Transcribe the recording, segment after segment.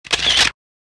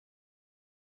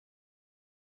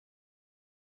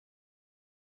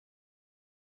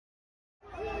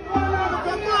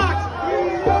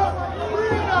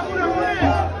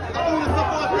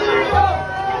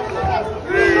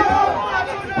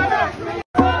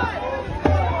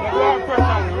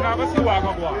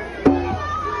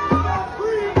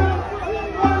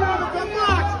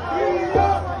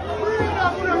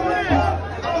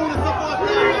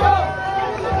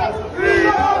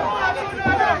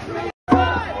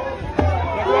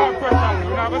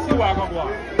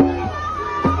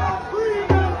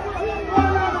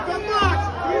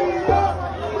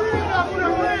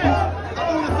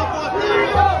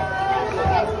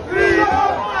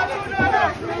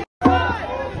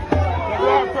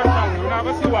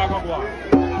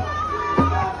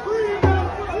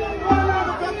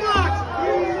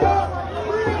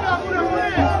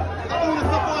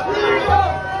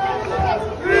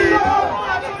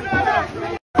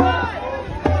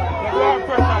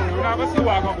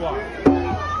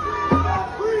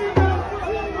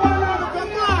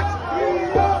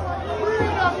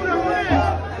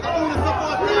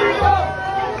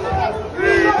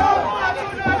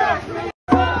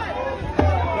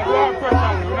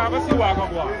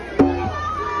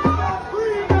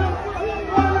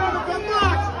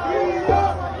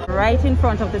Right in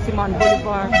front of the Simon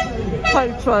Bolivar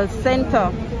Cultural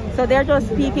Center. So they're just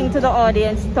speaking to the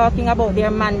audience, talking about their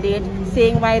mandate,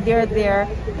 saying why they're there,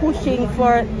 pushing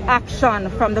for action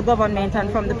from the government and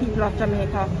from the people of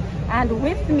Jamaica. And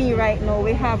with me right now,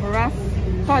 we have Ras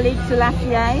College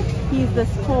Selassie. He's the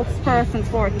spokesperson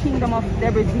for Kingdom of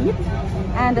Debrecen.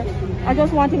 And I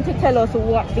just want him to tell us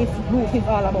what this group is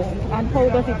all about and how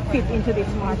does it fit into this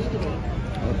march today.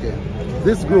 Okay.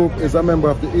 This group is a member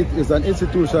of is an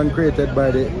institution created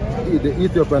by the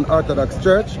Ethiopian Orthodox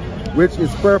Church, which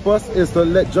its purpose is to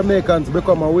let Jamaicans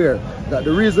become aware that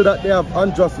the reason that they have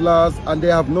unjust laws and they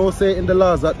have no say in the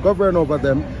laws that govern over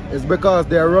them is because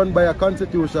they are run by a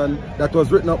constitution that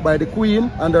was written up by the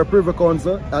Queen and her Privy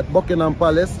Council at Buckingham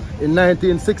Palace in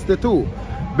 1962.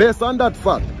 Based on that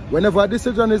fact, whenever a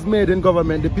decision is made in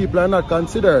government, the people are not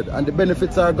considered and the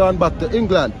benefits are gone back to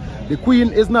England. The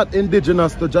Queen is not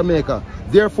indigenous to Jamaica.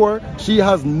 Therefore, she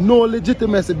has no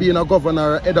legitimacy being a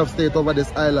governor or head of state over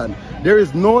this island. There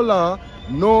is no law,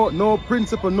 no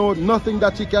principle, nothing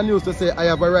that she can use to say, I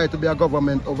have a right to be a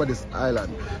government over this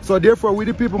island. So therefore, we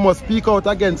the people must speak out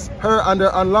against her and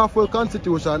her unlawful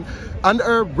constitution and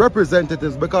her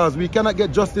representatives, because we cannot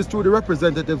get justice through the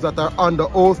representatives that are under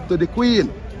oath to the Queen.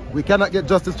 We cannot get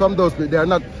justice from those people. They are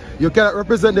not. You cannot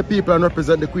represent the people and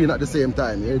represent the Queen at the same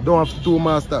time. You don't have two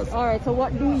masters. All right. So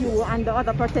what do you and the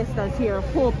other protesters here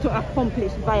hope to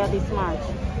accomplish via this march?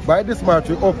 By this march,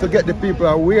 we hope to get the people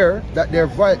aware that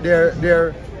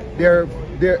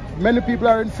many people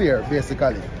are in fear,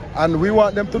 basically. And we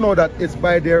want them to know that it's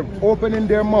by their opening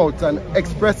their mouths and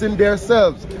expressing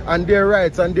themselves and their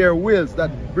rights and their wills that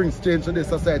brings change to this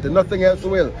society. Nothing else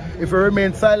will. If we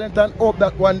remain silent and hope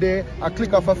that one day a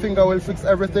click of a finger will fix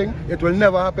everything, it will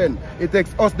never happen. It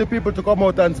takes us, the people, to come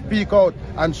out and speak out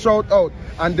and shout out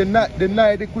and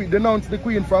deny the Queen, denounce the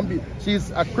Queen from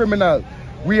she's a criminal.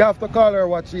 We have to call her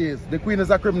what she is. The Queen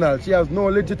is a criminal. She has no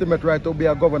legitimate right to be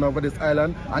a governor over this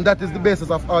island, and that is the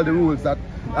basis of all the rules that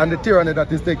and the tyranny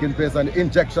that is taking place and the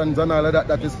injections and all of that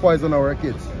that is poisoning our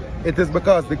kids. It is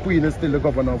because the Queen is still the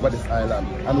governor over this island.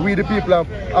 And we the people have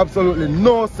absolutely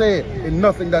no say in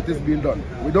nothing that is being done.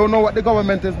 We don't know what the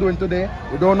government is doing today.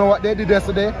 We don't know what they did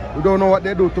yesterday. We don't know what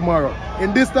they do tomorrow.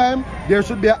 In this time, there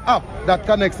should be an app that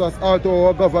connects us all to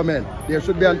our government. There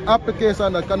should be an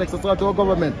application that connects us all to our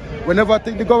government. Whenever I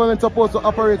think the government is supposed to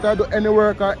operate or do any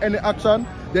work or any action,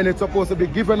 then it's supposed to be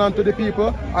given unto the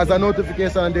people as a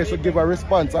notification, and they should give a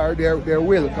response or their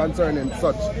will concerning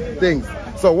such things.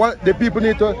 So what the people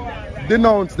need to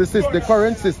denounce the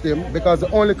current system, because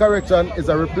the only correction is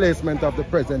a replacement of the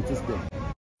present system.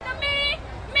 Me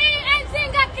and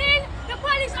Zinga King, the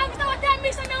police officer was telling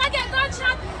me so now I get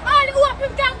gunshot, all the hope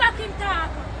him come back in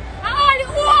talk. And all the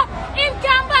hope him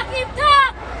come back in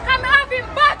talk, come have him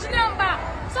badge number.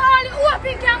 So all the hope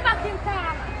him come back in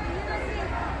talk.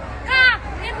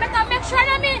 Better make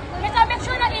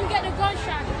sure that him get the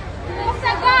gunshot. I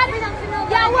say, God,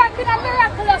 you're working a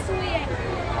miraculous way.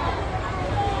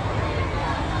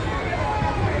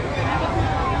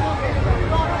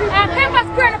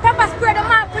 Pepper spray the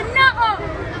man for nothing.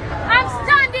 I'm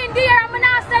standing there, I'm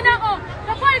not saying nothing.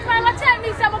 The policeman will tell me,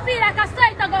 so I feel like I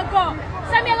start to go.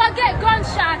 So I'm going to get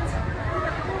gunshot.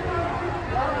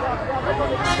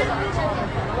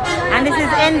 And this is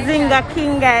Nzinga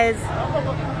King, guys.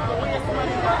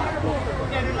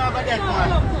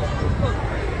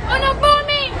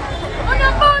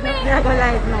 We are going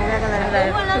live now.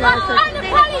 And the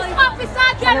police officer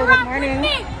can rap with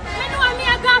me. You know me,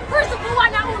 I got prison for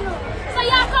one of you. So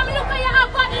you come look at your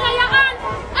body in your hand.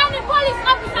 And the police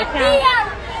officer here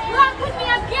rap with me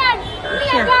again. Me,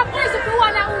 I got prison for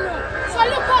one of you. So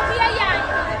look up here, yeah.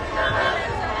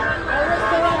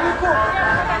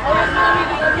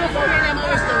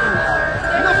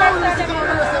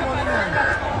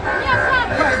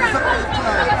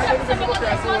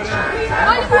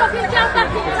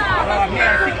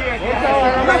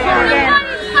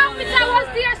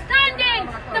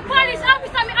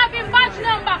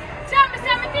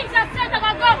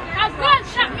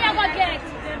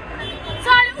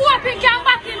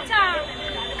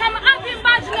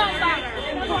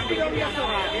 I'm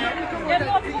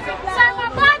a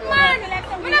bad man.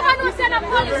 We never know say the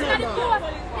police in the court.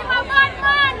 I'm a bad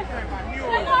man.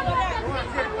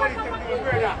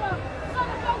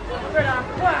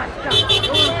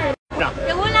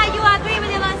 The whole lot you agree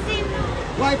with him and sin.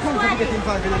 Why come to get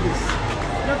involved in this?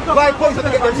 Why come to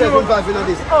get themselves involved in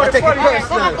this? I take it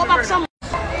personal. Go back some.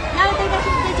 Now take that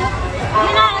shit, did you?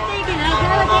 You're not taking it.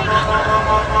 You're not taking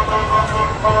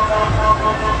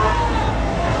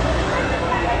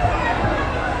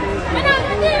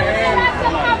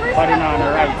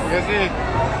You see?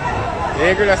 You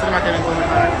agree that's the mechanism?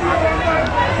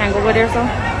 Can go over there, so?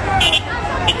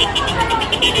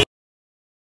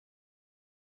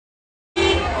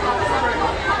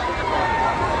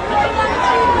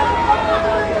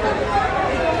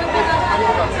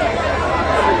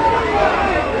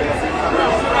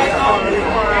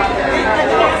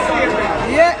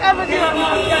 Yeah, everything.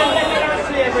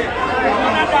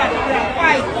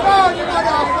 Oh, the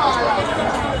motherfucker.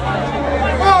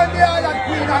 Oh, the other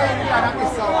queen that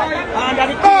is so.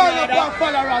 Oh, the black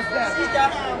followers there.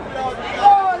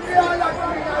 Oh, the other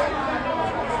queen.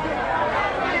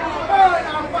 Oh,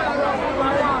 the followers.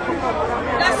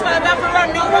 That's why I have to run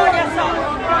the road, yes, sir.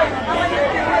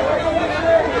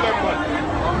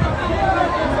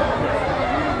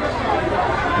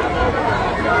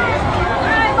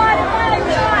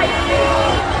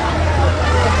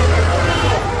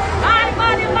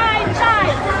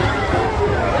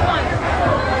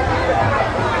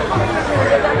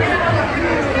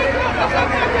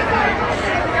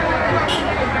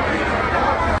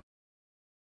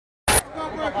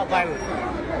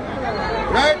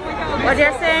 Right? What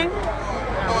you're saying?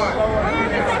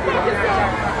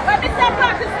 But this is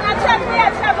practice in a church, we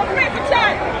have a free to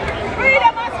church.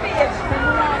 Freedom of speech.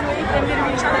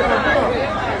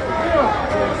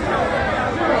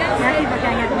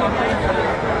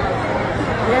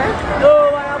 No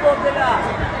one above the law.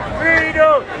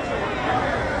 Freedom.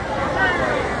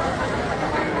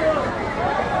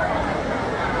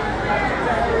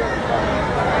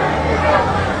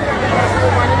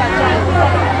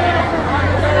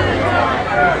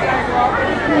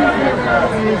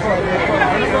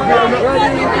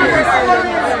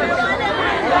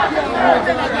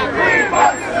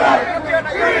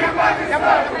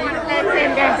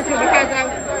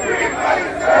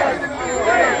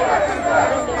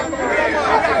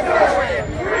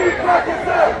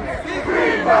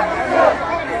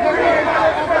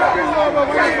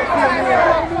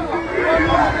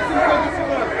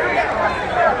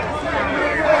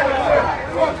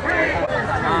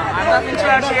 I'm not in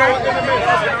charge here.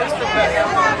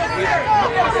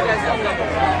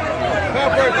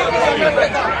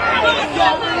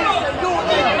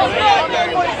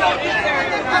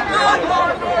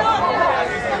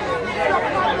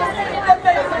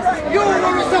 You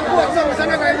will support some, so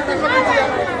never anything coming to you.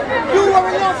 You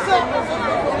will love some.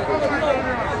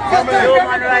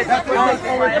 Human rights.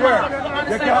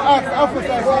 You can ask officers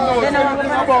to know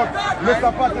something about Mr.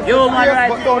 Patterson, Human rights.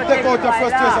 but don't take out your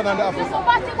frustration on the officer.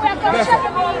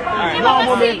 No,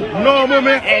 mommy. No,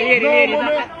 mommy.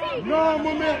 No,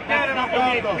 mommy.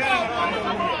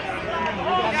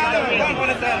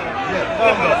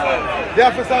 The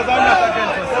officers are not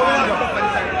against us.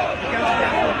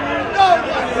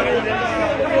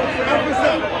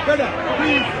 Officer, brother,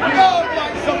 please. No,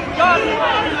 motherfucker.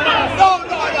 No,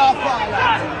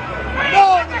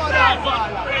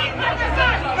 motherfucker.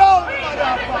 No,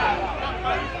 motherfucker.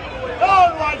 No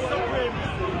white supremacy.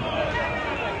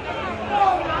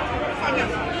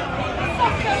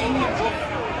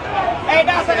 Hey,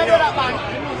 that's what I do that, man.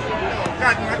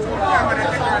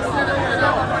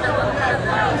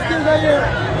 Still there.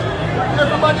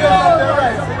 Everybody else have their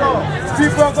rights, you know.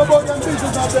 People talk about them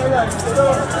business have their rights, you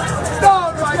know. No,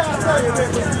 right.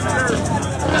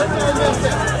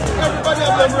 Everybody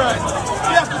have them rights.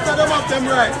 The officers have them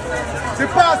rights. The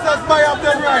pastors might have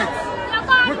them rights.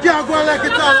 We can't go like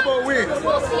it's all about we.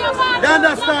 You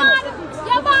understand?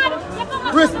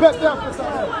 Respect the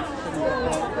officers.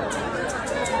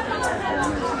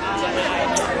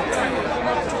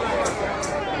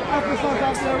 Officers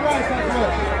have their rights as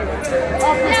well.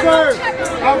 Officers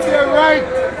have their right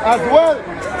as well.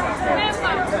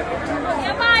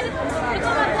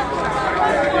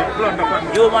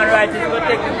 Human rights is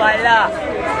protected by law.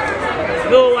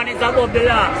 No one is above the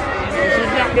law. You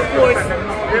should not be forced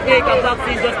to take a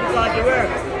vaccine just because you work.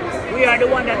 We are the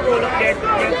one that hold up their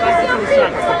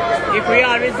constitution. If we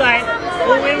all resign,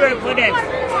 who will work for them?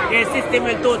 Their system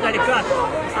will totally crash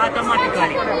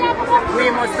automatically. We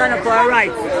must stand up for our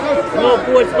rights. No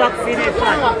forced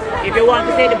vaccination. If you want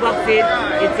to take the vaccine,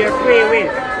 it's your free will.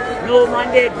 No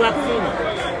mandate vaccine.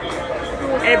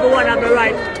 Everyone has the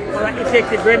right for an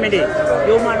effective remedy.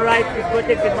 Human rights is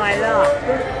protected by law.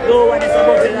 No one is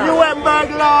above the law. Nuremberg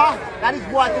law, that is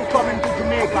what is coming to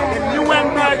Jamaica. The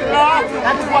Nuremberg law,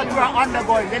 that is what we are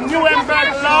undergoing. The Nuremberg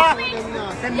law,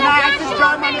 the Nazi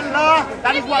Germany law,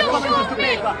 that is what's coming to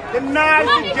Jamaica. The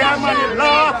Nazi Germany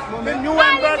law, the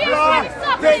Nuremberg law,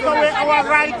 take away our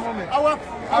rights, our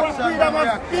freedom of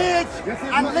speech.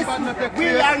 And listen, we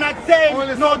are not saying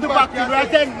no to vaccine, we are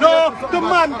saying no to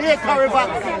mandatory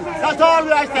vaccine. That's all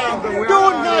we are saying.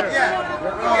 Do not.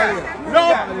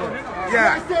 No. We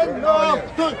are saying no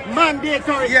to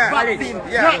mandatory vaccine.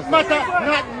 Not matter,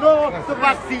 not no to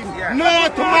vaccine. No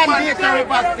to mandatory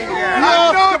vaccine. No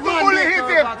to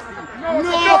mandatory vaccine.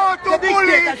 No to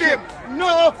dictatorship.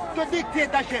 No to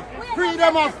dictatorship.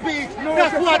 Freedom of speech.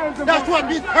 That's what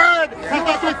we heard. That's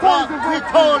what we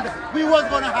told we was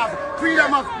gonna have.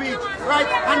 Freedom of speech, right?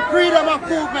 And freedom of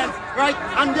movement, right?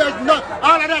 And there's not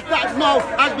all of that now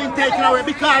has been taken away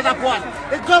because of what?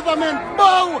 The government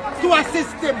bow to a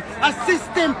system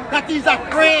that is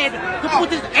afraid to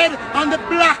put his head on the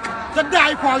block to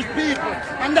die for his people.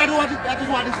 And that is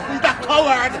what he's a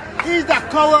coward. He's a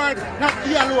coward, not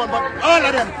he alone, but all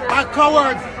of them are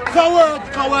cowards. Cowards.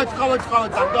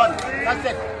 I'm done. That's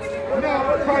it.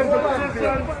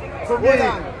 To me,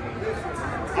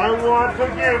 I want to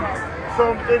give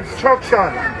some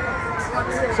instruction.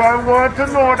 So I want to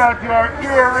know that you are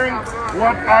hearing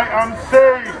what I am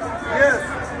saying. Yes.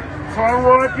 So I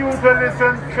want you to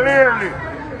listen clearly.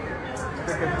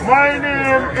 My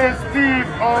name is Steve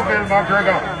Orville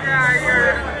McGregor.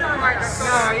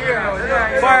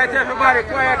 Quiet everybody,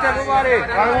 quiet everybody.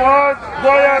 I want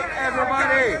quiet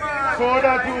everybody. So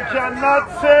that you cannot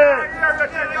say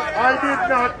I did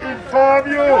not inform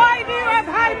you. Why do you have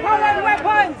high-powered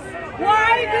weapons?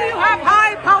 Why do you have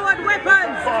high-powered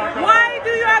weapons? Why do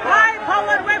you have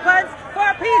high-powered weapons for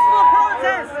a peaceful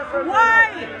protest? Why?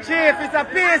 Chief, it's a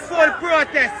peaceful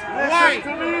protest. Why?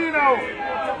 Listen to me now.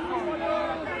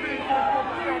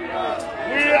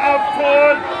 We have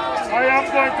told, I am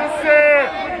going to say,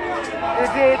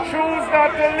 if you choose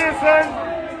not to listen,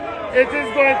 it is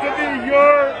going to be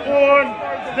your own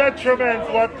detriment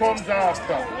what comes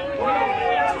after.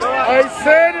 I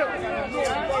said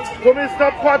to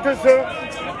Mr. Patterson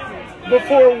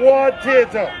before War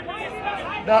Theatre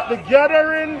that the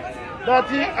gathering that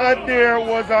he had there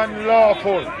was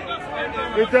unlawful.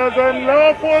 It was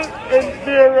unlawful in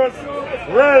various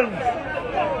realms.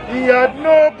 He had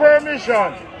no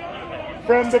permission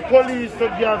from the police to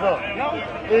gather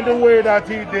in the way that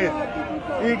he did.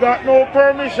 He got no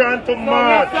permission to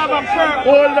march.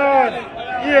 Hold on.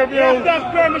 Hear me out. He has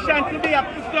permission to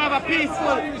have a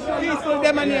peaceful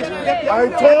demonstration. I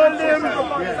told him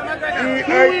he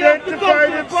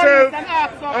identified himself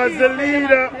as the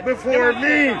leader before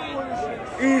me.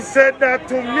 He said that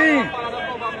to me.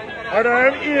 And I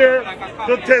am here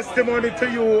to testimony to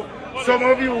you. Some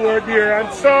of you were there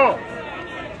and saw.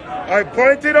 I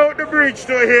pointed out the breach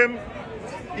to him.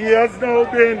 He has now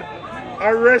been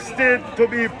arrested to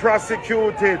be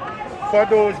prosecuted for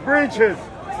those breaches.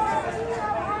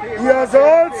 He has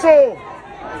also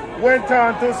went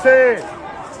on to say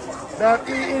that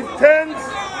he intends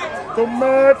to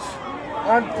march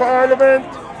on Parliament,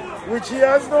 which he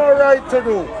has no right to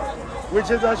do,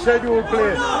 which is a scheduled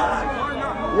place.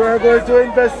 We are going to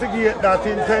investigate that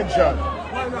intention.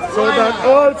 So that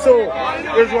also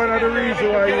is one of the reasons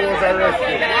why he was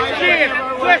arrested. Chief,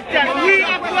 question. We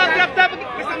have to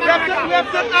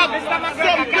have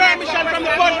some permission from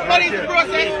the police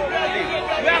process.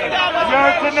 We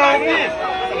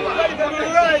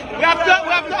have to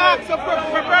ask for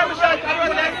permission.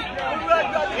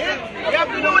 We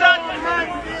have to do that.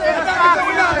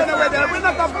 We're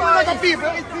not a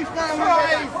people.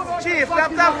 Chief, we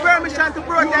have to have permission to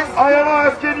protest. I am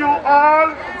asking you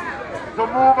all to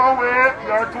move away.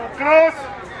 You are too close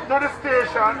to the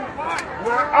station.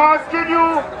 We're asking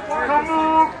you to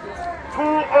move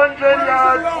 200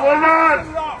 yards. Hold on.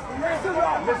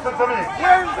 Listen to me.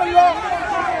 Where's the law?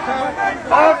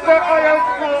 After I have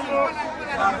spoken,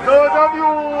 those of you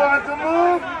who want to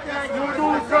move, you do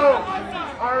so.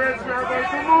 Or else we are going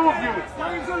to move you.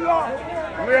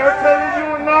 We are telling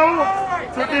you now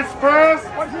to disperse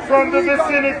from the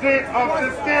vicinity of the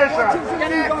station.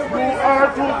 You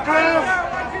are too close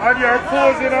and you are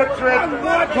posing a threat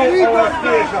to our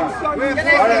station.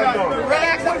 I am done.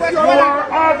 You are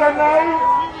organized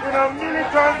in a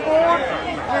militant mode.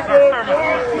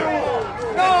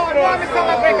 No, Mr.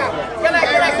 McGregor. Can I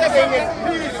say something?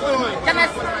 Can I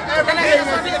say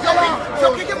something? So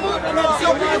can you move? So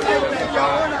can you move?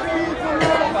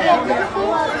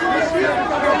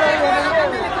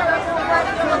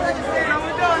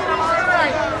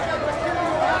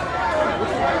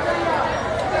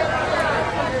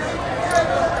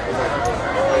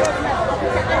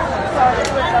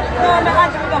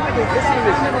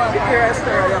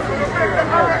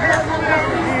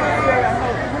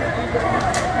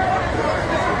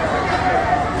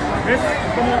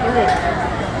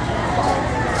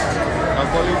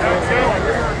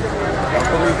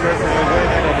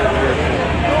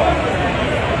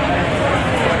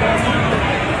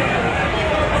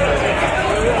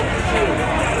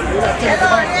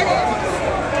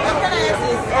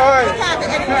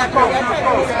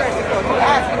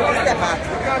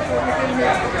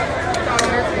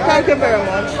 Thank you very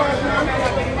much.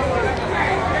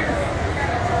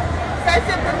 That's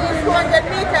simply means 200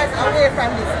 meters away from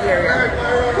this area.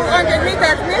 200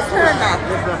 meters, miss, turn back.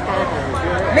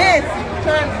 Miss,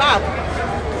 turn back.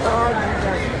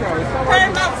 Turn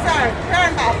back, sir.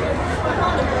 Turn back.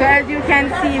 So as you can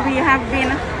see, we have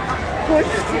been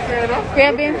pushed. We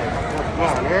have been...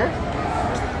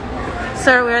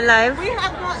 Sir, we're live. We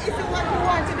have no issue what we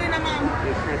want to do, ma'am.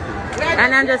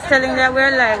 And I'm just telling that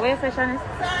we're live. Where session is?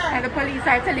 And the police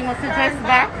are telling us to dress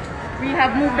back. We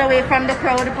have moved away from the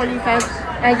crowd. The police are,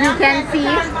 as you can see,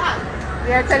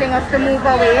 they are telling us to move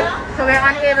away. So we're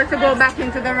unable to go back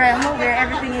into the realm where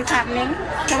everything is happening.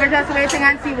 So we're just waiting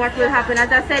and see what will happen. As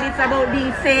I said, it's about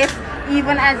being safe,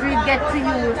 even as we get to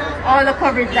you all the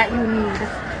coverage that you need.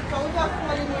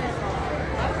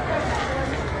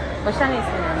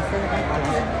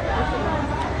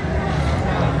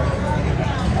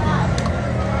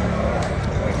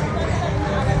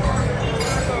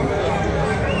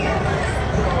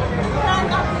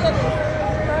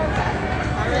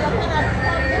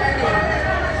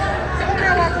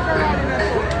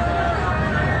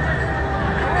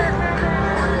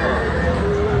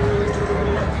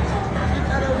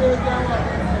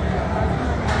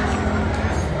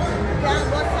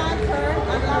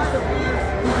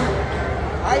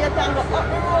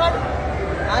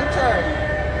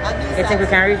 You think we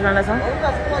can reach one lesson?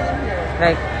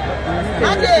 Like,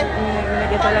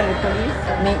 get along with police?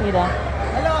 Make me that.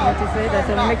 Hello. To say that,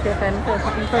 so we make your friend in front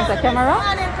of the camera.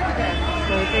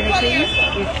 So if anything,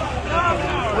 it's...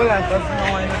 Well, I don't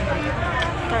know anything.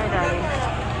 Sorry, darling.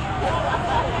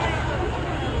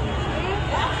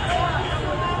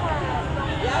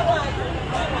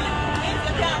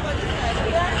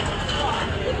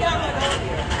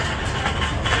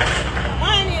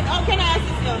 How can I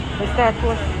assist you? We start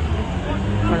push.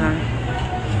 Hold on.